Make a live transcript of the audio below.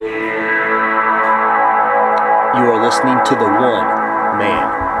You are listening to the One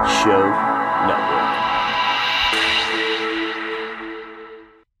Man Show Network.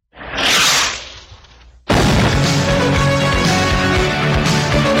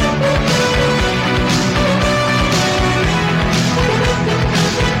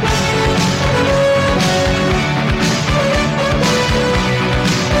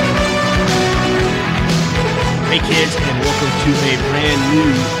 Hey kids, and welcome to a brand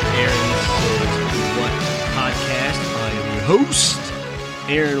new host,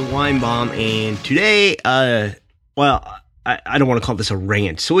 Aaron Weinbaum, and today, I don't want to call this a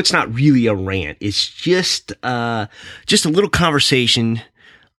rant, so it's not really a rant. It's just a little conversation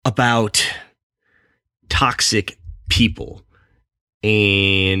about toxic people,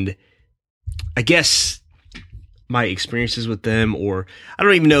 and I guess my experiences with them, or I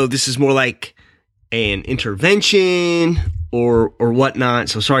don't even know. This is more like an intervention or whatnot.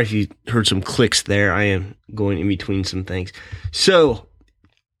 So sorry if you heard some clicks there. I am going in between some things. So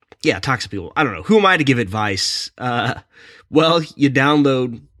yeah, toxic people. I don't know. Who am I to give advice? Well, you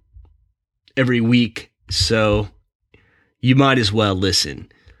download every week, so you might as well listen.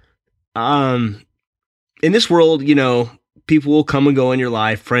 In this world, you know, people will come and go in your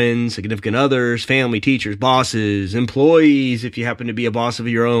life, friends, significant others, family, teachers, bosses, employees, if you happen to be a boss of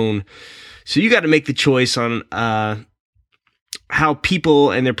your own. So you got to make the choice on how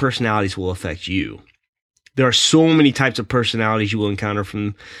people and their personalities will affect you. There are so many types of personalities you will encounter,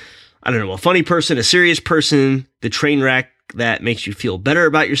 from, I don't know, a funny person, a serious person, the train wreck that makes you feel better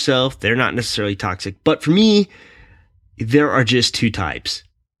about yourself. They're not necessarily toxic. But for me, there are just two types: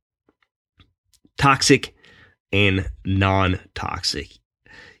 toxic and non-toxic.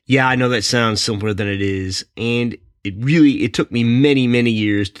 Yeah, I know that sounds simpler than it is. And it took me many, many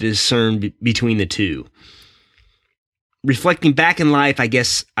years to discern between the two. Reflecting back in life, I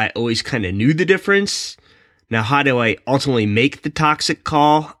guess I always kind of knew the difference. Now, how do I ultimately make the toxic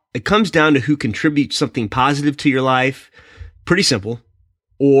call? It comes down to who contributes something positive to your life. Pretty simple.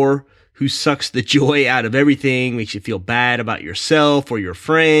 Or who sucks the joy out of everything, makes you feel bad about yourself or your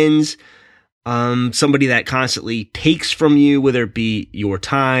friends. Somebody that constantly takes from you, whether it be your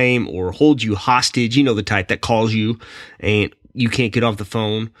time or holds you hostage. You know, the type that calls you and you can't get off the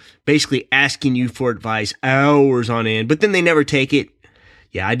phone, basically asking you for advice hours on end, but then they never take it.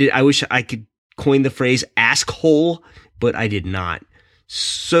 Yeah, I wish I could coin the phrase "ask hole," but I did not.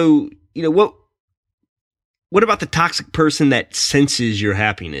 So, you know, what about the toxic person that senses your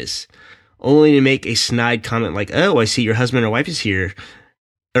happiness, only to make a snide comment like, "Oh, I see your husband or wife is here,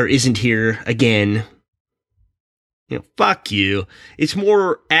 or isn't here again." You know, fuck you. It's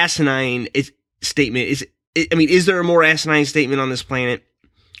more asinine statement. Is there a more asinine statement on this planet?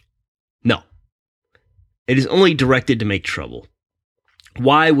 No. It is only directed to make trouble.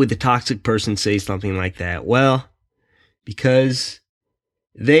 Why would the toxic person say something like that? Well, because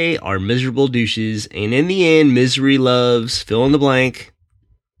they are miserable douches, and in the end, misery loves fill in the blank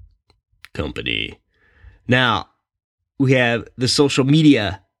company. Now, we have the social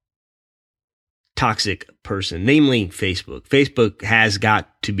media toxic person, namely Facebook. Facebook has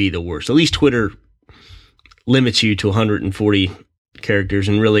got to be the worst. At least Twitter limits you to 140 characters,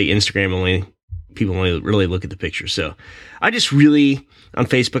 and really Instagram people only really look at the pictures. So I just really, on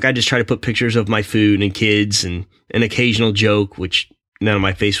Facebook, I just try to put pictures of my food and kids and an occasional joke, which none of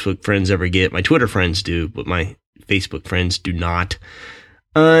my Facebook friends ever get. My Twitter friends do, but my Facebook friends do not.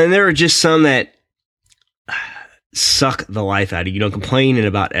 And there are just some that suck the life out of you, complaining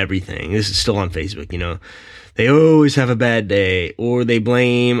about everything. This is still on Facebook, They always have a bad day, or they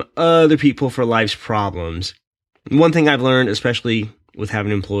blame other people for life's problems. One thing I've learned, especially with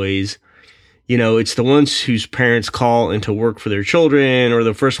having employees, it's the ones whose parents call into work for their children, or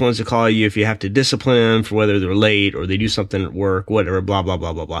the first ones to call you if you have to discipline them for whether they're late or they do something at work, whatever, blah, blah,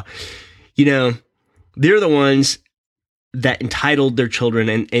 blah, blah, blah. They're the ones that entitled their children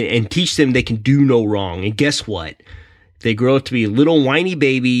and teach them they can do no wrong. And guess what? They grow up to be little whiny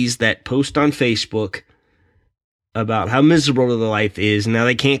babies that post on Facebook about how miserable their life is, and now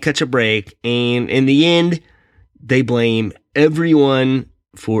they can't catch a break. And in the end, they blame everyone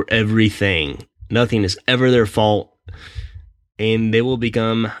for everything. Nothing is ever their fault. And they will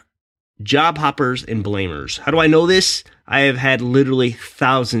become job hoppers and blamers. How do I know this? I have had literally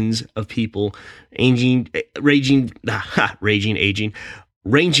thousands of people ranging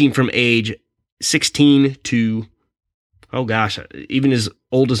from age 16 to, oh gosh, even as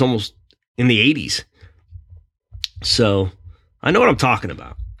old as almost in the 80s. So I know what I'm talking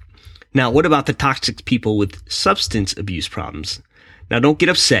about. Now, what about the toxic people with substance abuse problems? Now, don't get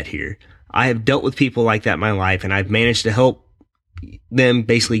upset here. I have dealt with people like that in my life, and I've managed to help them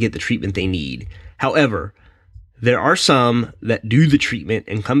basically get the treatment they need. However, There are some that do the treatment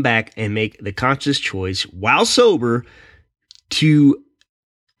and come back and make the conscious choice while sober to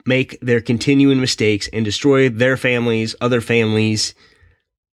make their continuing mistakes and destroy their families, other families,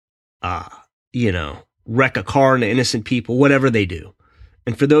 wreck a car into innocent people, whatever they do.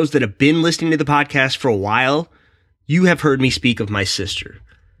 And for those that have been listening to the podcast for a while, you have heard me speak of my sister.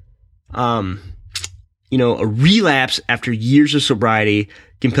 A relapse after years of sobriety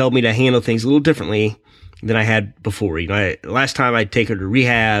compelled me to handle things a little differently than I had before. Last time I'd take her to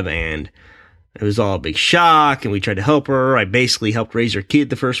rehab and it was all a big shock and we tried to help her. I basically helped raise her kid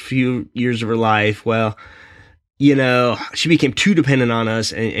the first few years of her life. Well, she became too dependent on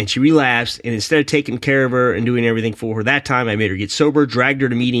us and she relapsed. And instead of taking care of her and doing everything for her that time, I made her get sober, dragged her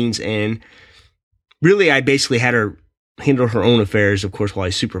to meetings, and really I basically had her handle her own affairs, of course, while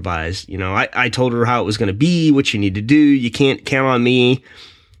I supervised. I told her how it was going to be, what you need to do. You can't count on me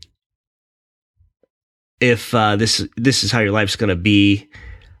if this is how your life's going to be.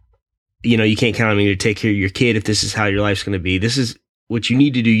 You can't count on me to take care of your kid if this is how your life's going to be. This is what you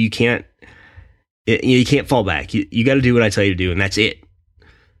need to do. You can't fall back. You got to do what I tell you to do, and that's it.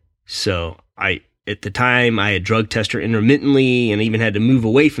 So at the time, I had drug tested her intermittently and even had to move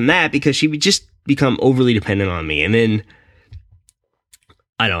away from that because she would just become overly dependent on me. And then,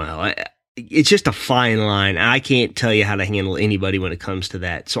 I don't know. It's just a fine line. I can't tell you how to handle anybody when it comes to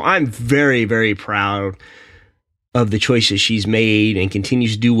that. So I'm very, very proud of the choices she's made and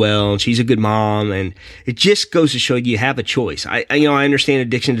continues to do well. And she's a good mom. And it just goes to show you have a choice. I understand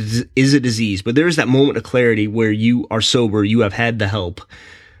addiction is a disease, but there is that moment of clarity where you are sober. You have had the help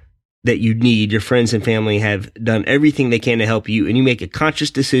that you need. Your friends and family have done everything they can to help you. And you make a conscious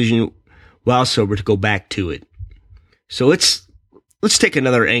decision while sober to go back to it. So let's take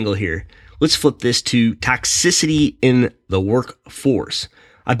another angle here. Let's flip this to toxicity in the workforce.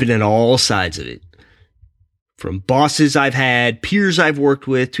 I've been on all sides of it. From bosses I've had, peers I've worked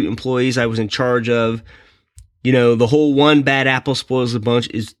with, to employees I was in charge of. The whole one bad apple spoils the bunch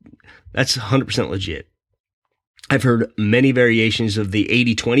that's 100% legit. I've heard many variations of the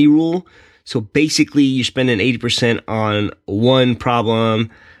 80-20 rule. So basically you're spending 80% on one problem.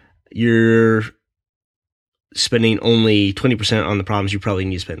 You're spending only 20% on the problems you probably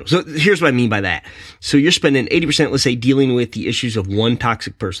need to spend. So here's what I mean by that. So you're spending 80%, let's say, dealing with the issues of one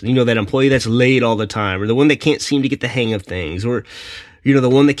toxic person. That employee that's late all the time, or the one that can't seem to get the hang of things, or, the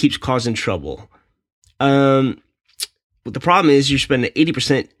one that keeps causing trouble. But the problem is you're spending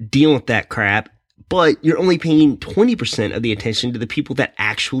 80% dealing with that crap, but you're only paying 20% of the attention to the people that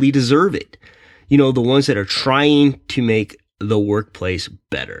actually deserve it. The ones that are trying to make the workplace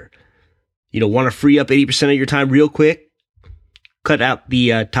better. Want to free up 80% of your time real quick? Cut out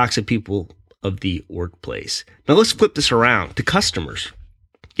the toxic people of the workplace. Now let's flip this around to customers.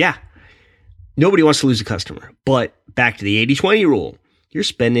 Yeah, nobody wants to lose a customer, but back to the 80-20 rule. You're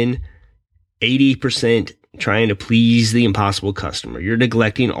spending 80% trying to please the impossible customer. You're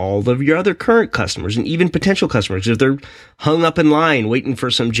neglecting all of your other current customers and even potential customers if they're hung up in line waiting for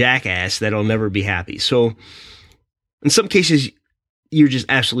some jackass that'll never be happy. So in some cases, you're just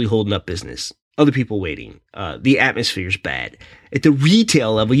absolutely holding up business. Other people waiting. The atmosphere's bad. At the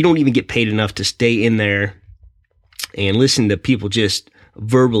retail level, you don't even get paid enough to stay in there and listen to people just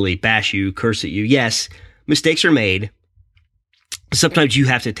verbally bash you, curse at you. Yes, mistakes are made. Sometimes you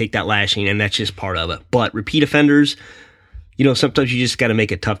have to take that lashing, and that's just part of it. But repeat offenders, sometimes you just got to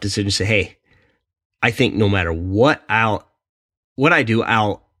make a tough decision and say, hey, I think no matter what I do,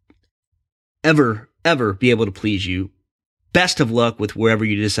 I'll ever be able to please you. Best of luck with wherever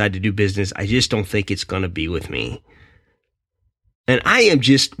you decide to do business. I just don't think it's going to be with me. And I am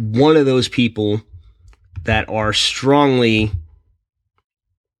just one of those people that are strongly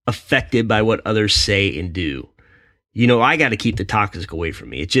affected by what others say and do. I got to keep the toxic away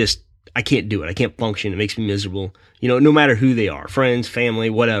from me. I can't do it. I can't function. It makes me miserable. No matter who they are, friends, family,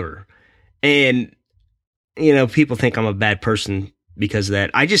 whatever. And, people think I'm a bad person because of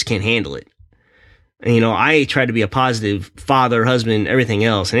that. I just can't handle it. I try to be a positive father, husband, everything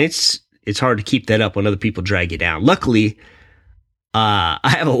else. And it's hard to keep that up when other people drag you down. Luckily, I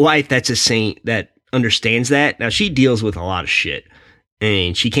have a wife that's a saint that understands that. Now, she deals with a lot of shit,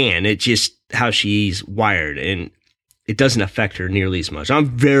 and she can. It's just how she's wired, and it doesn't affect her nearly as much.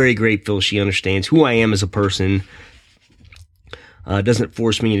 I'm very grateful she understands who I am as a person, doesn't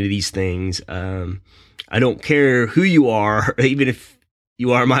force me into these things. I don't care who you are, even if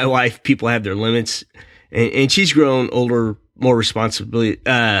you are my wife, people have their limits, and she's grown older, more responsibility,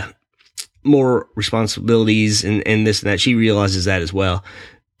 more responsibilities and this and that. She realizes that as well,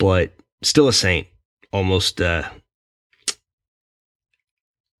 but still a saint, almost.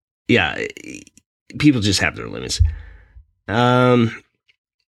 Yeah, people just have their limits.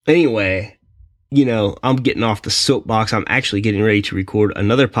 Anyway, I'm getting off the soapbox. I'm actually getting ready to record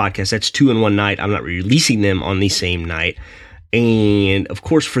another podcast. That's 2 in one night. I'm not releasing them on the same night. And of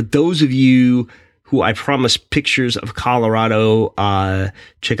course, for those of you who I promised pictures of Colorado,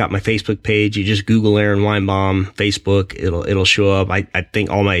 check out my Facebook page. You just Google Aaron Weinbaum Facebook. It'll show up. I think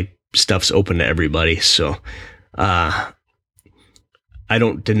all my stuff's open to everybody. So, I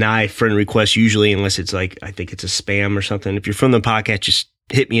don't deny friend requests usually unless it's like, I think it's a spam or something. If you're from the podcast, just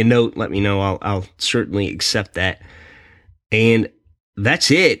hit me a note. Let me know. I'll certainly accept that. And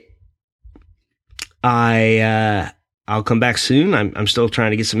that's it. I'll come back soon. I'm still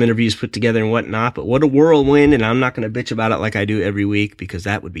trying to get some interviews put together and whatnot, but what a whirlwind. And I'm not going to bitch about it like I do every week because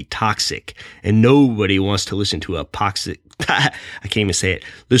that would be toxic and nobody wants to listen to a toxic, I can't even say it,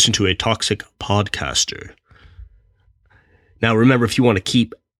 listen to a toxic podcaster. Now, remember, if you want to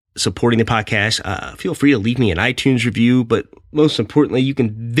keep supporting the podcast, feel free to leave me an iTunes review, but most importantly, you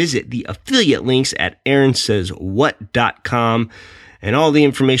can visit the affiliate links at aaronsayswhat.com. And all the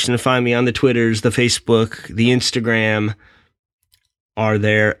information to find me on the Twitters, the Facebook, the Instagram are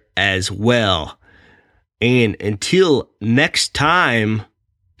there as well. And until next time,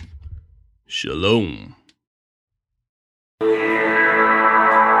 shalom. You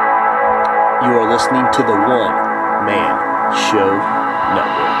are listening to the One Man Show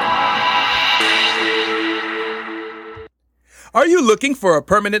Network. Are you looking for a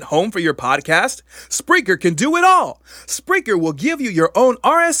permanent home for your podcast? Spreaker can do it all. Spreaker will give you your own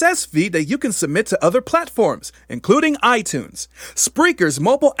RSS feed that you can submit to other platforms, including iTunes. Spreaker's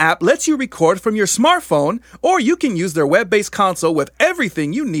mobile app lets you record from your smartphone, or you can use their web-based console with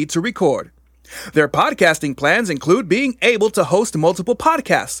everything you need to record. Their podcasting plans include being able to host multiple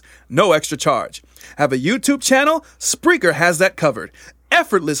podcasts, no extra charge. Have a YouTube channel? Spreaker has that covered.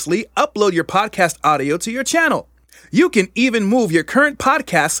 Effortlessly upload your podcast audio to your channel. You can even move your current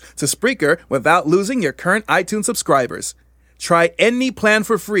podcasts to Spreaker without losing your current iTunes subscribers. Try any plan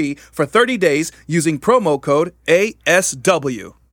for free for 30 days using promo code ASW.